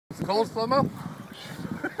cold slow-mo?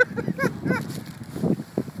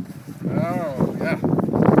 Oh, yeah.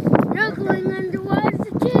 You're going underwater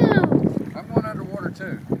too. I'm going underwater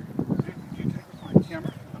too. Do you take my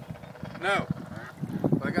camera? No.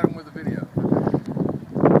 But I got him with the video.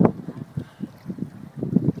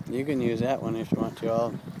 You can use that one if you want to.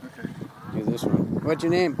 I'll Okay. do this one. What's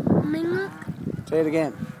your name? Minguk. Say it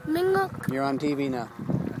again. Minguk. You're on TV now.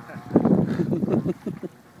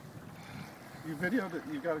 You videoed it.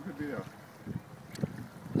 You got a good video.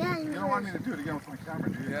 Yeah, You don't want me to do it again with my camera,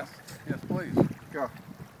 do you? Yes. Yes, please. Go.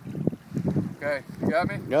 Okay. You got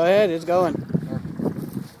me? Go ahead, it's going.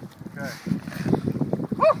 Okay.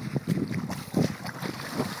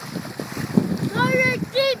 Go your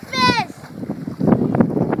deepest.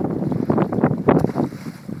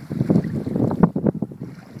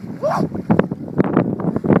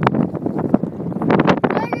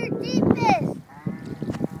 Go your deepest.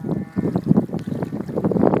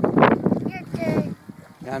 Your turn.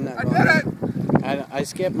 I'm not I going. did it! I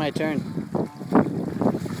skipped my turn.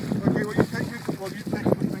 Okay, will you take it? Will you take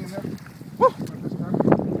it with me then? This time?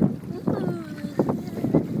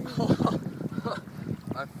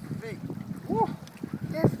 My feet.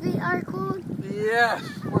 Your feet are cold. Yes.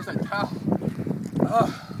 Where's that towel? Oh,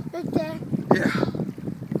 Right there. yeah.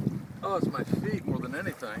 Oh, it's my feet more than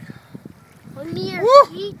anything. Only your Woo!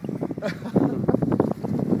 feet.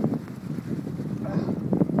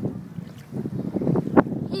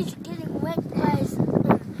 He's getting wet by his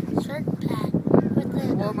shirt pad. With the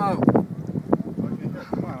Slow-mo. Okay, yeah,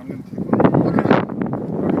 come on. I'm going to take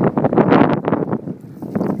one.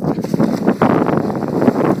 Okay.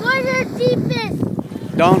 Go your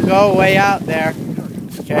deepest. Don't go way out there.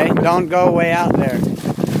 Okay? Don't go way out there.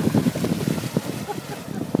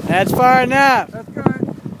 That's far enough. That's good.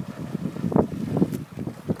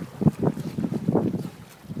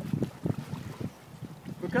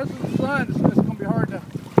 Because of the sun, it's going to be hard to...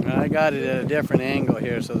 I got it at a different angle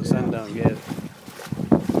here so the sun don't get it.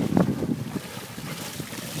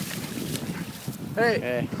 Hey.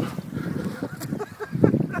 Okay.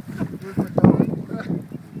 Where's my camera?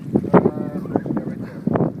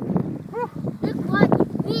 Look,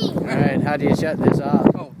 watch me. Alright, how do you shut this off?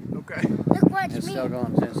 Oh, okay. Look, watch It's me. still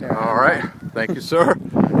going since there. All right. Thank you, sir.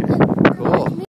 Okay.